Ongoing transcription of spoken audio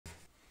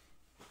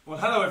Well,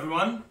 hello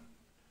everyone.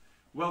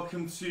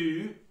 Welcome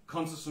to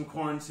Concerts from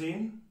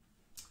Quarantine.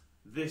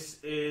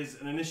 This is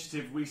an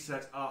initiative we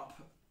set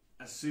up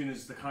as soon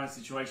as the current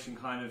situation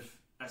kind of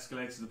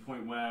escalated to the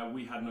point where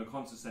we had no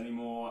concerts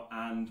anymore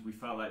and we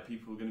felt like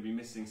people were going to be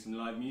missing some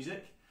live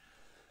music.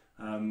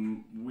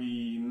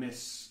 We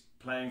miss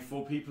playing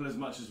for people as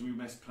much as we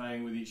miss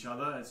playing with each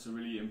other. It's a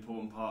really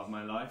important part of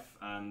my life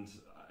and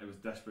I was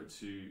desperate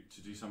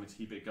to do something to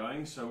keep it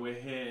going. So we're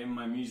here in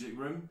my music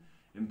room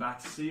in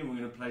Battersea and we're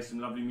going to play some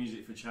lovely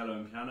music for cello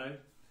and piano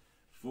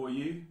for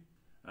you.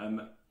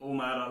 All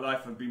my adult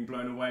life I've been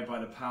blown away by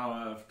the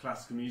power of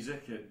classical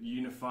music at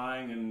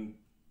unifying and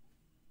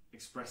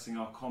expressing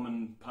our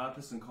common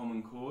purpose and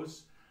common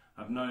cause.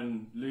 I've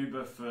known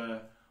Liubov for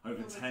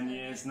over 10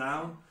 years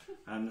now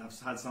and I've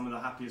had some of the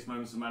happiest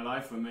moments of my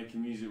life when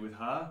making music with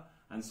her,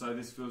 and so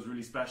this feels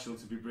really special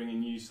to be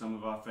bringing you some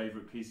of our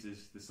favourite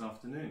pieces this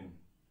afternoon.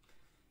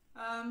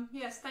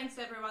 Yes, thanks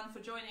everyone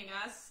for joining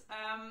us.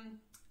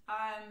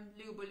 I'm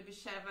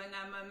Ulybysheva and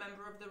I'm a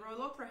member of the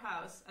Royal Opera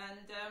House and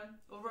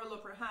Royal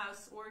Opera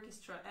House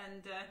Orchestra,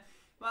 and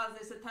while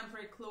there's a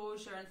temporary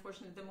closure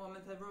unfortunately at the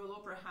moment at the Royal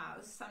Opera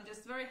House, I'm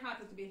just very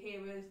happy to be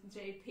here with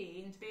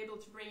JP and to be able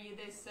to bring you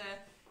this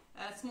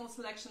small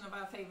selection of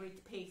our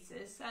favourite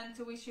pieces and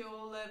to wish you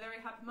all a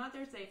very happy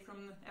Mother's Day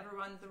from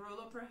everyone at the Royal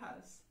Opera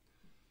House.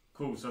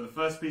 Cool, so the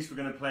first piece we're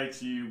going to play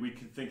to you, we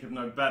could think of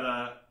no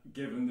better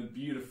given the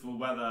beautiful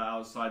weather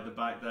outside the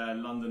back there.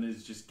 London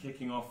is just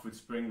kicking off with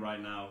spring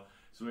right now,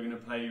 so we're going to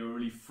play you a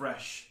really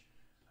fresh,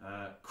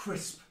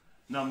 crisp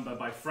number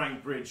by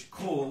Frank Bridge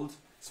called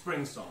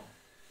Spring Song.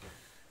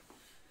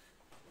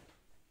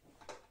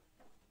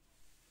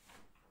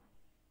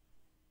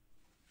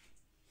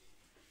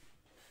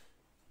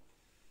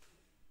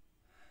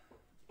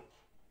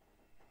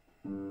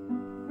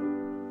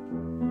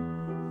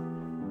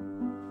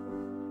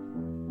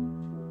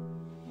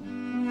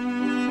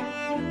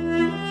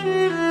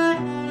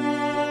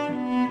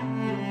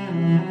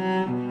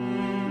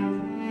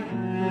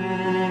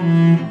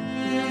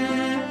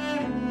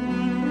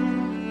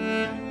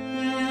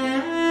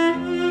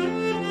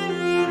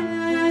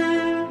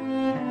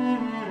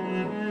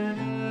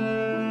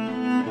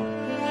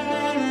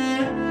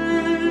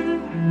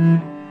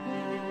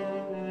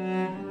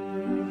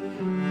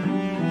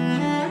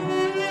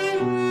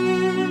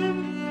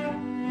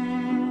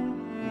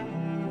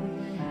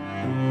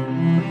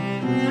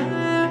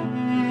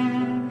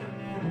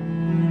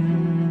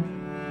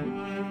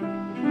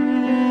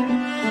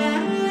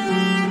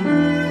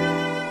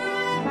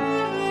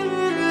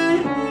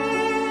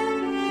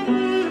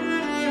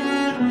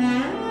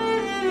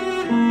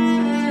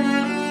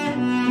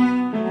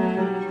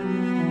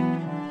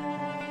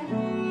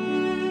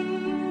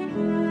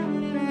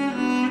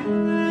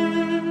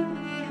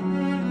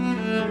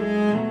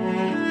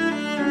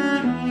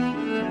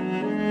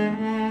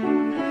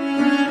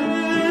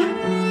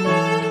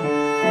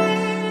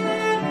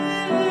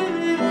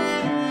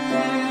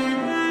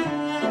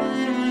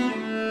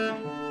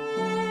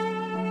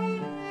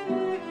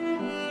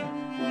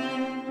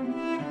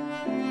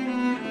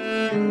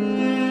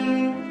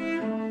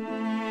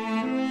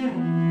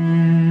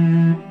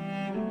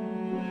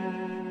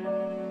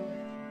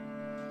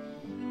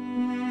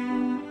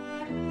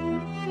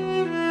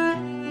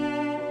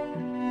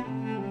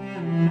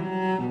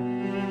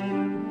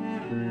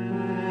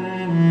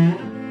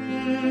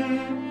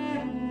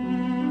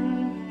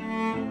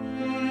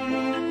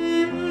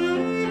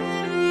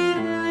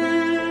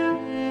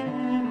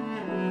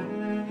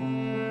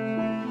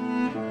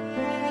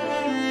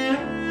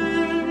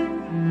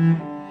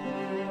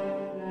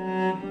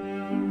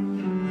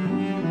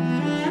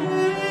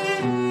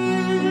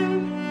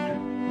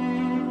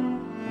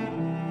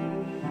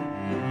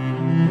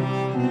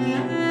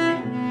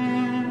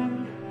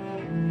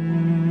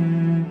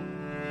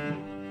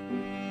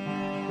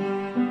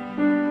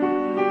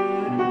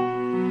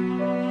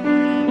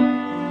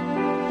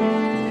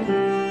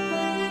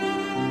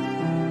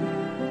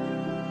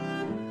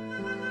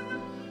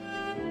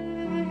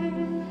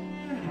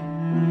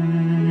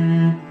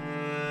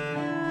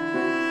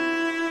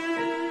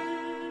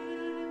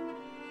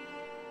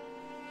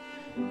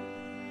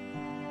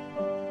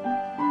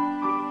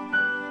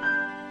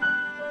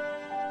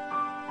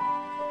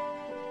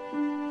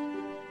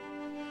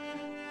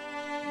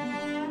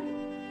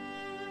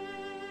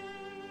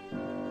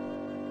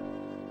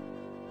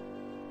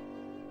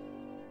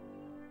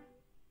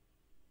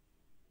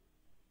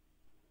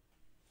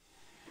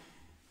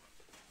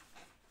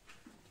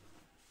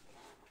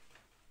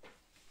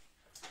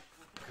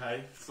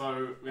 Okay,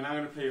 so we're now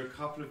going to play you a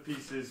couple of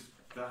pieces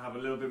that have a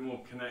little bit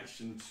more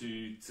connection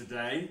to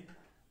today.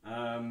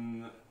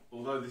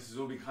 Although this has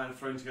all been kind of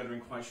thrown together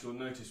in quite short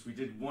notice, we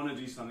did want to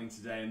do something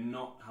today and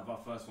not have our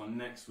first one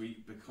next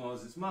week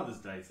because it's Mother's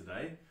Day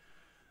today.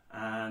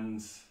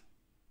 And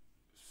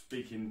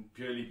speaking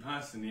purely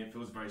personally, it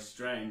feels very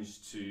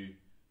strange to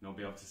not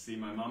be able to see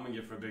my mum and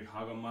give her a big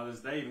hug on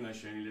Mother's Day, even though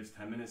she only lives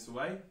 10 minutes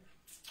away.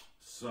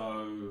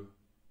 So,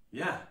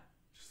 yeah,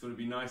 just thought it'd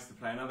be nice to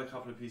play another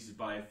couple of pieces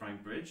by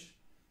Frank Bridge.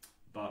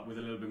 but with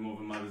a little bit more of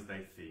a Mother's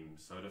Day theme.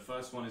 So the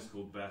first one is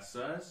called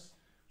Berceuse,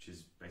 which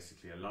is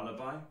basically a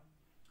lullaby,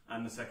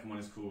 and the second one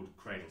is called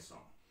Cradle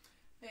Song.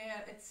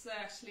 Yeah, it's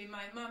actually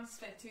my mum's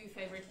two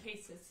favorite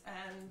pieces,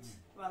 and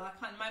well,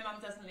 my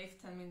mum doesn't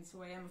live 10 minutes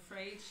away, I'm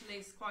afraid. She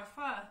lives quite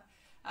far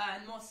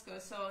in Moscow,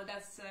 so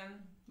that's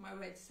my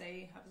way to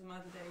say Happy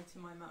Mother's Day to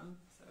my mum.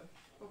 So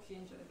hope you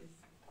enjoy this.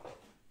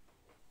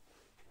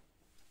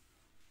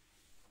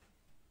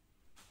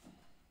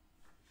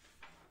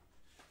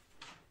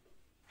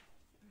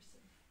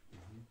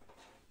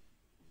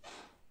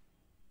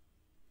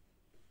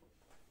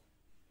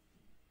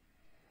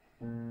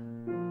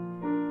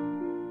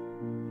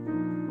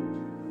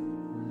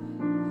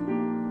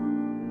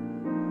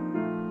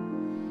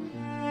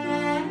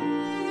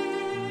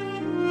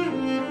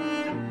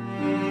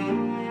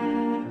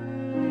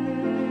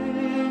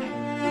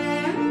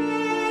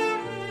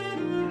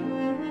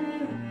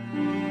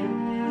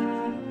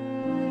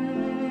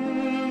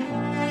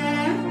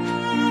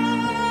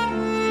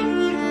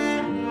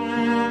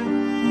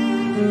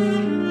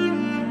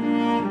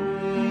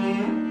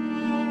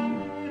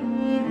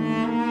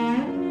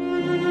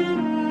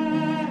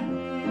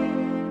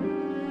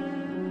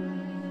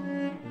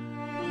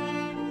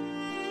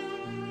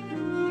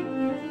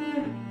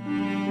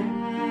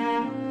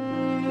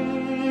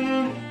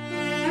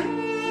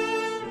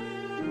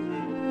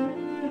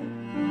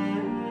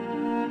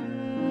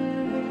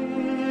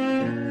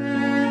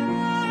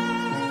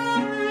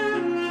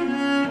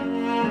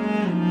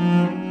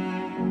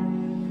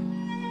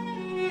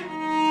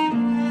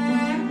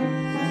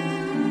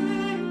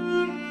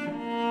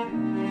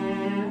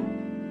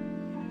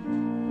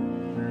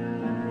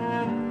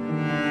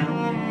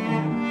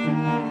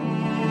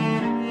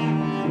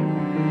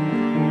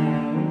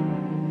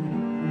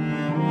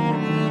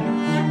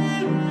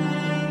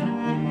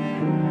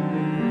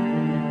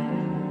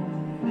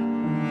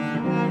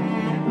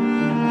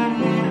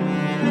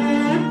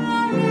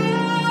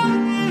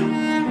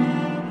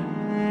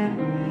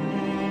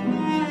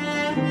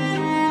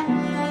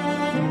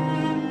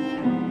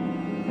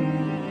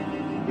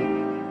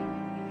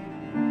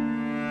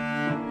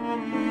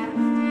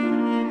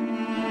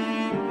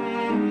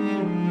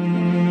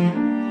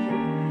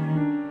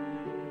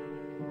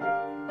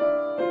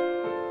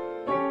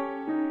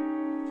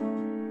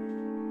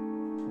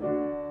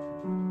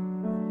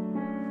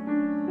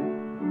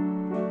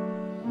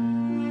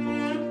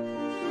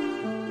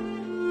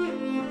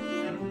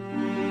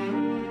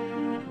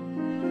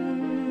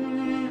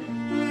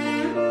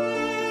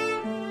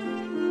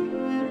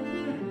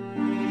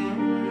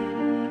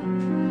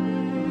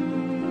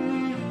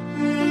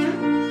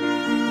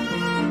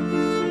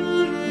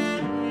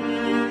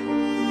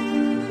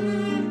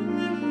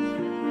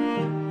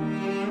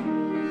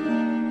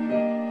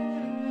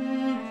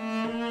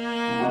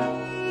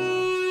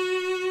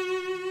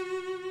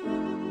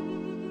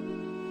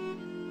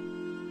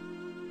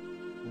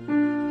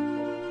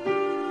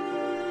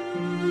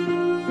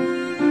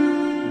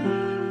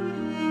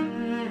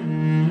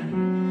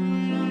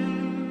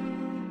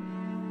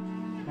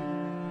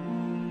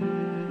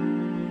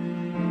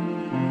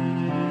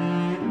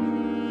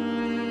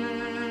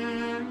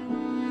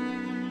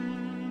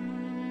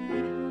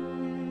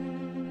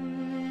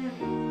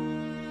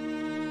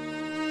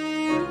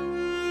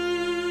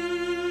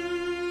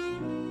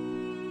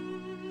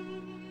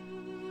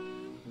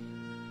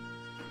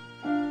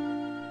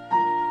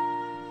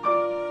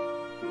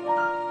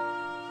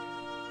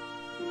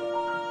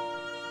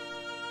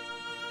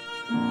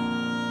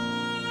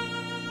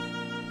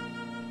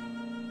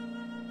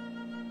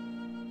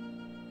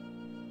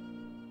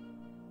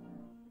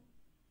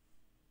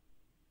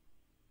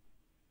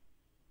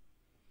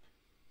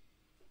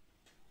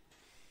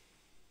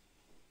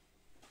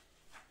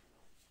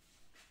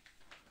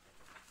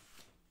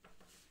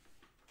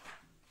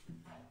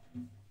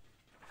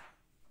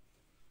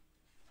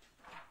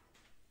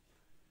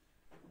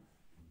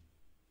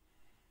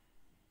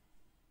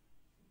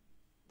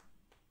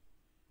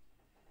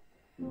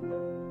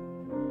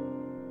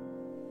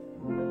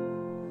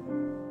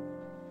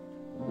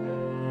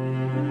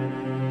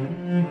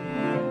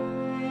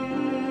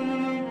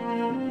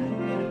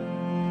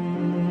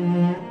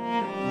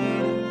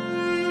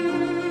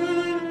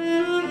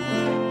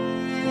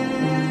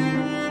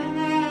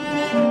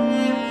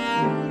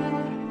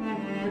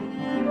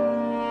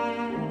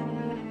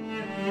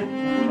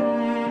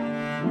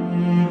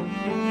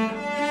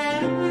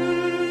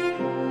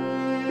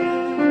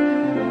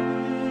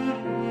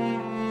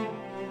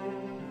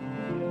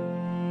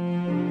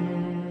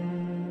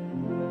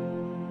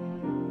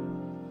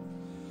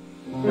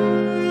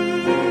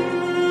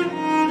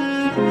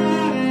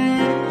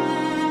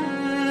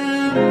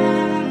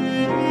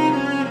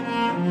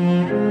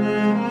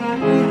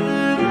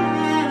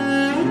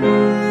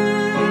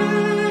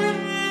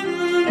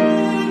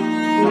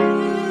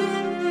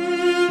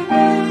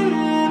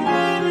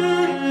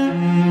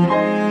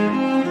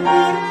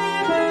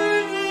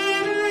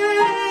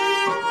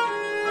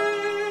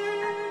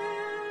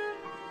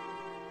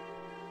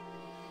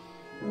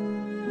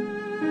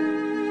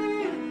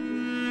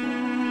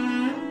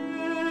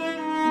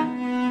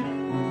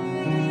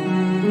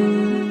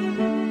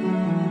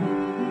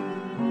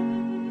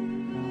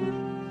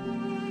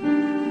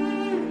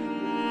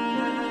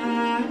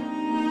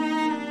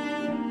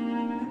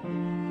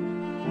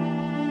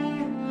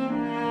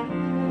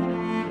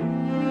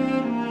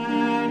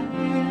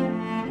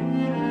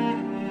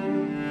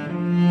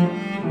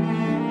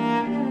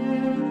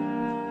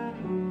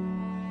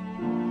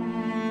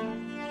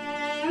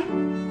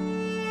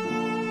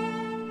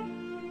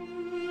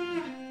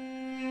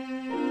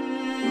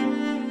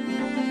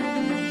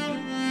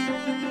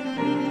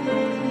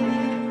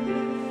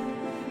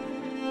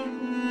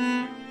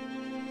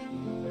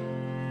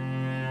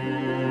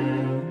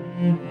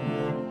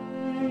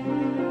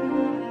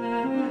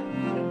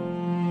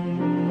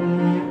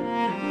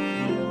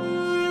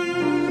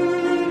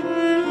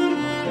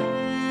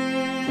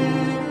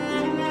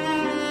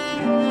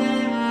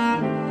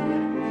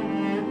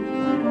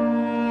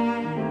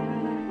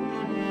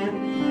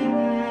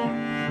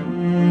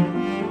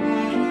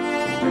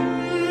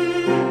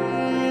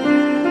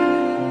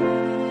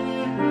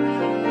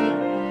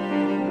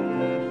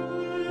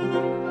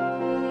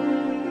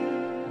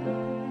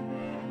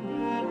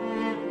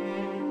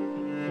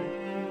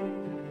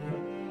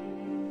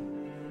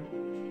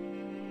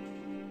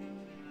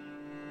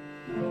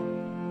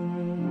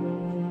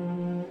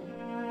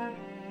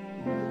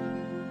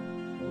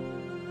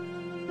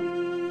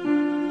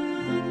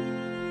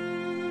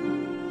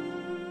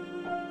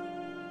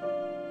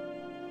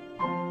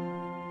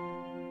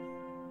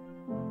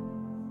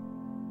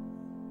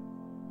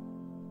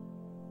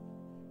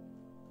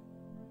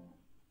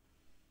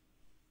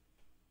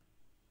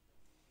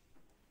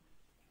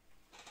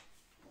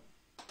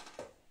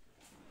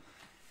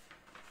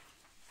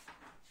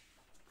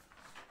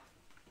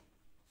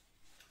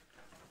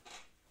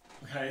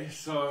 Okay,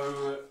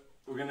 so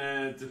we're going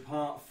to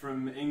depart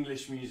from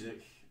English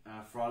music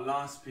for our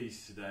last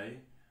piece today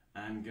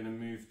and going to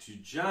move to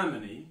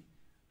Germany,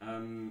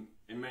 in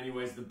many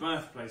ways the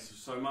birthplace of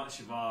so much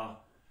of our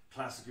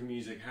classical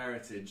music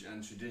heritage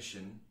and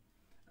tradition.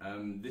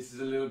 This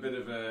is a little bit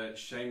of a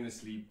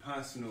shamelessly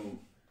personal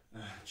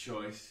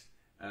choice.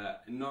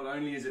 Not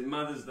only is it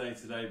Mother's Day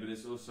today, but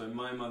it's also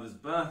my mother's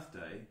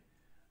birthday,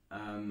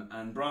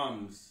 and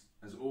Brahms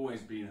has always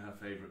been her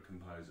favourite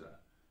composer.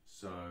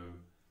 So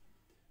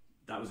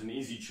that was an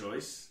easy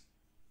choice,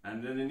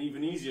 and then an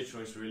even easier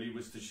choice really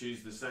was to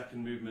choose the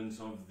second movement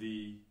of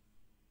the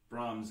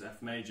Brahms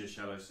F Major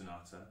Cello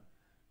Sonata,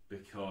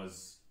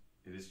 because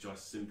it is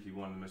just simply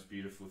one of the most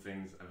beautiful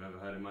things I've ever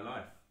heard in my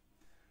life.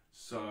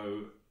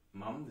 So,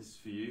 Mum, this is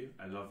for you.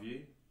 I love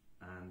you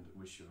and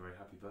wish you a very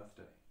happy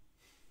birthday.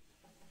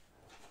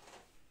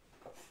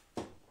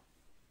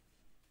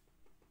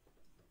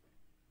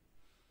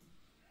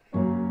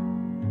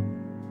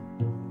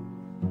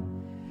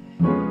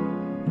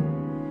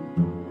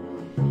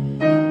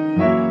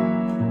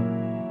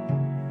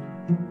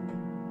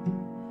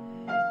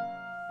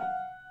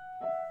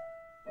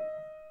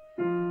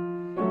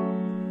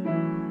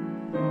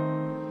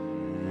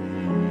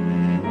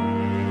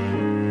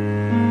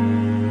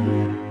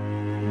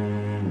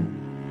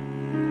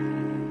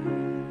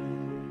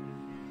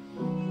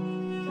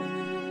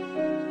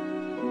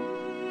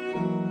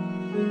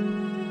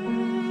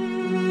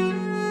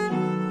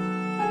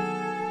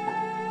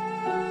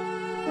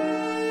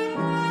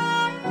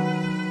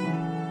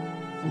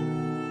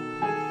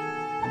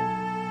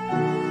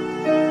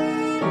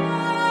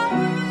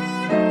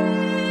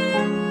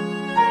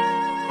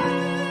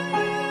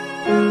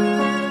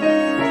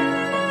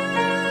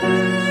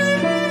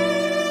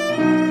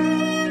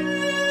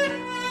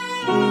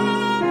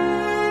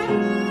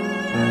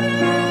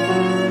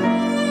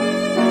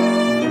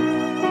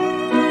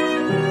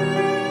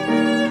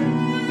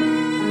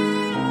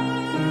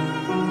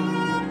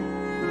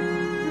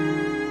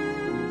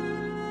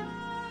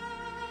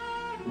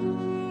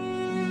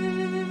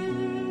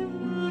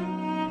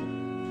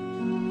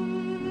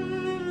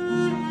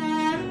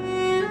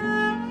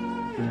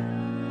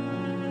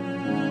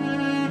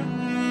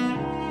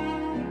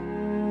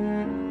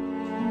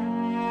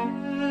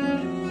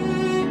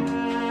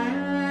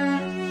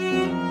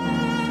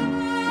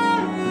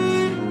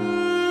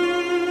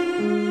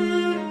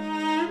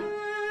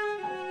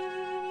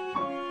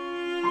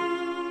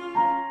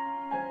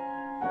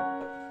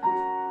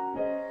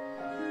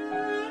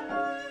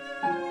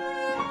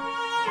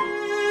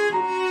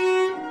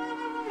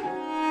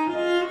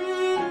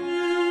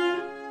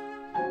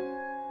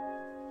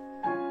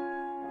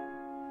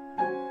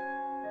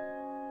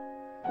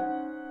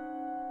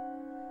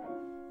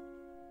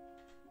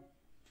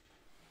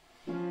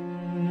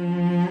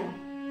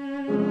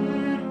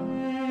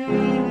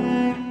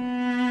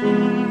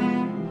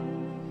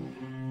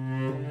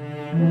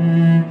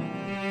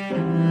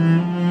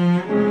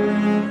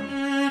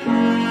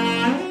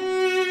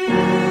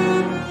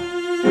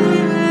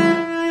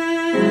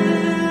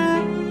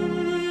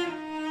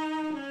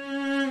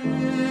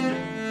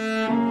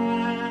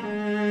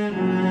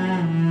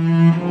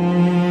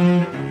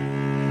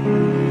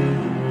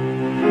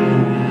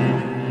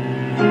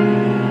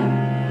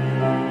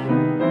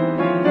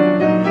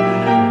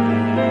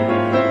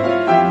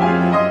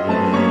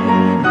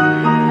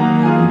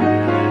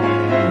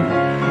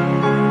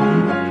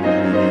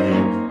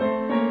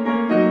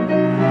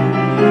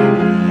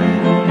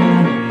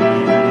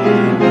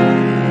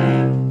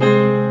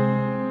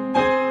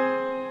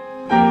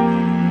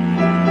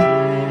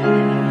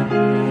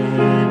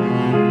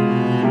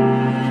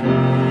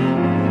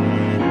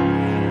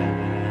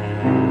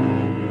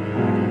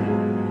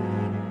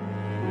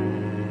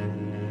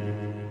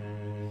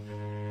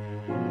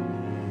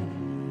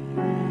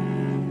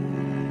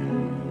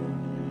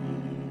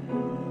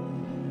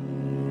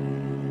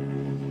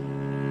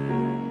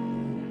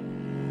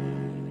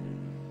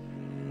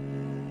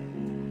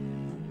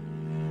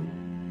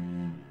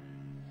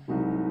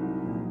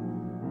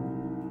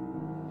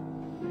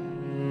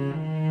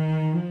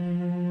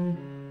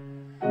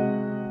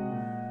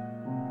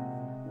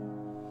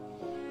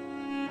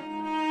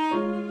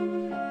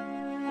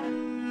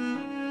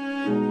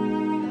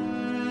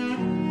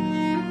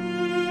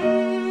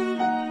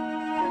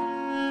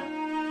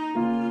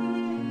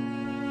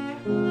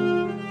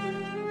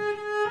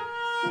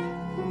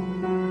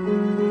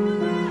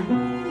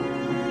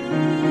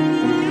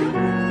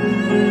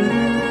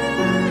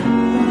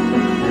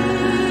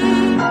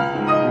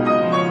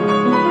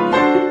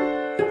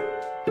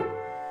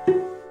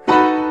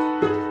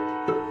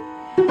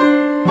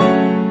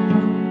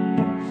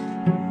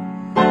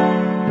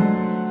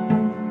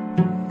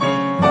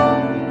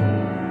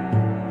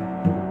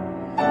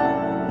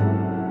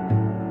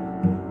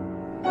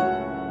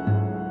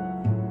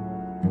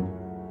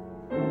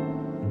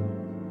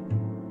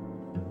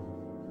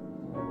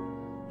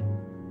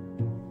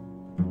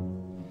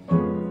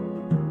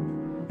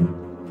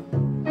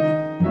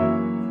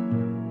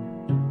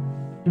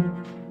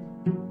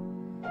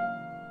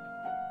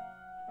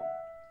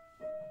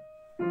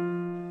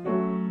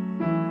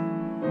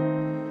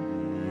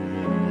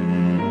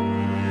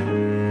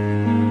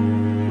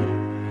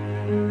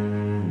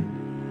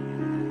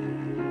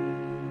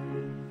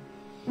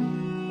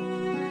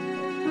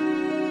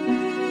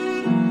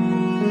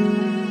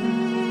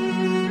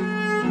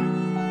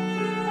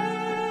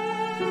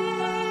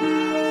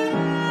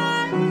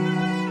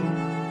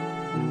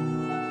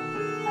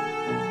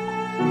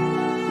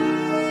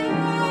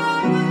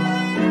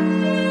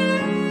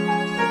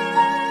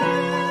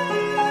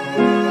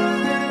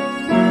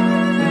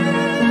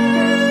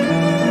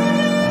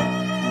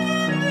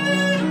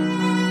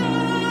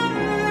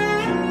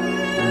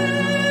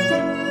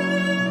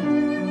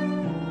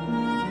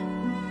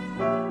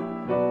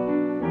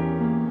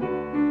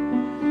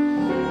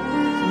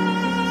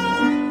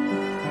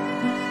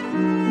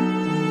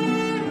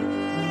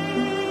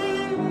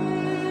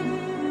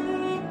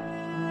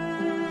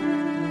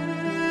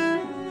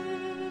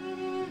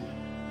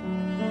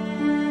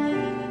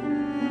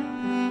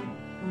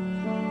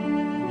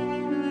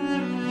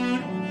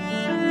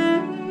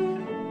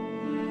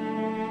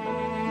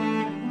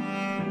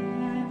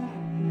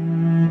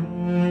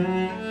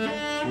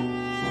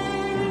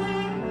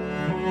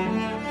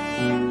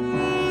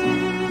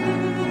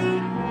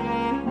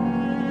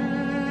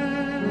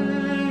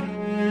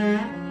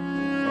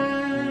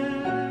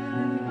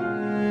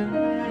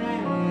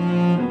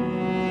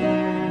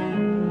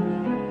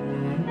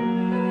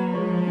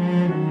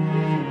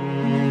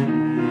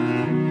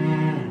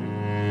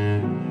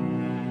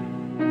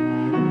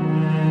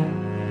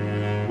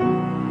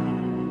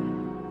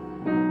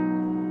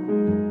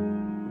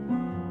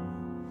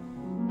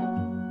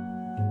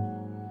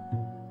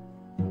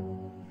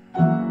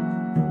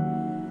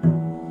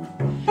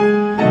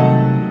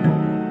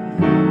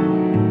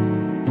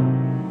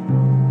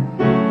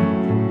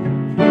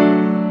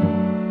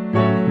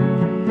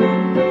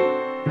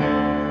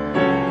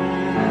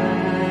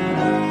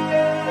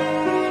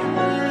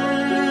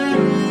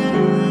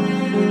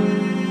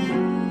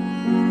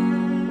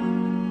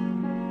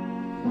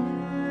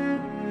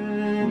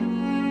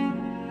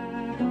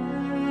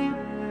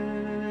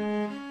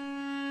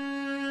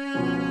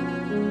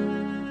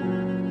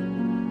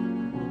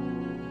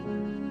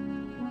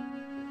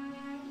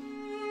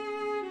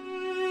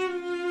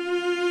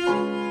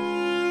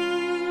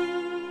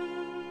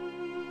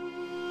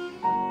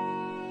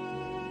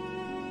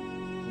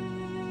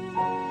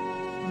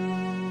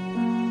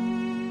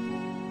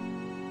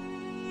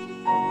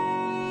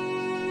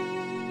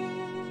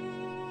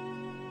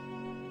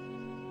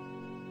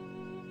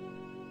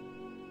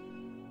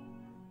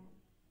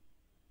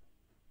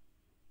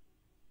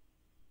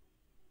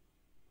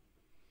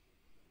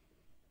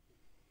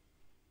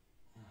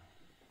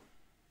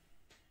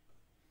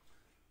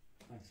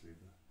 Thanks,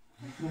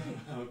 Liubov.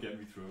 That'll get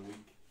me through a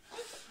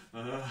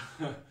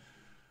week.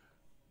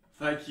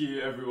 Thank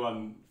you,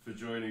 everyone, for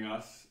joining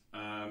us.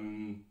 I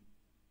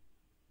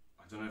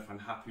don't know if I'm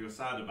happy or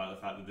sad about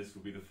the fact that this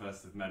will be the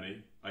first of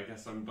many. I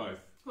guess I'm both.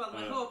 Well,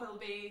 we hope it'll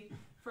be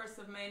first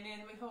of many,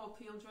 and we hope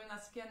you'll join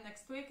us again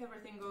next week.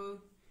 Everything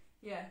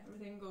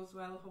goes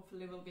well.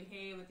 Hopefully we'll be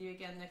here with you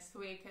again next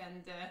week,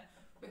 and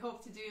we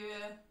hope to do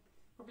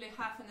probably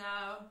half an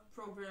hour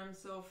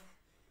programs of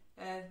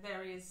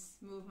various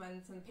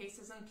movements and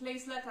pieces. And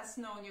please let us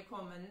know in your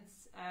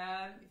comments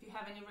if you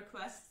have any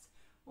requests,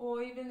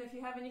 or even if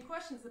you have any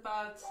questions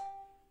about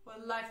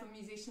what life of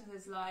musicians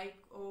is like,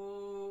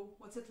 or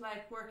what's it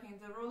like working in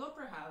the Royal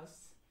Opera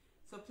House.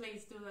 So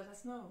please do let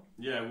us know.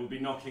 Yeah, we'll be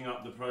knocking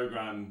up the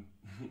programme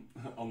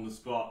on the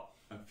spot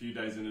a few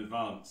days in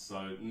advance,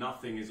 so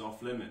nothing is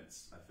off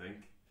limits, I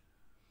think.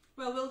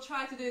 Well, we'll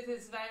try to do it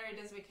as varied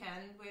as we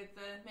can, with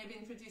maybe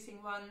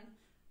introducing one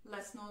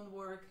less known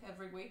work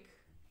every week.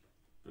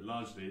 But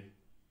largely,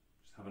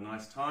 just have a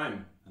nice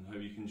time and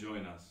hope you can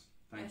join us.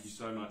 Thank you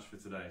so much for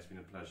today. It's been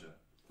a pleasure.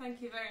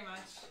 Thank you very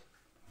much.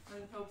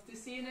 And hope to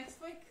see you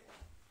next week.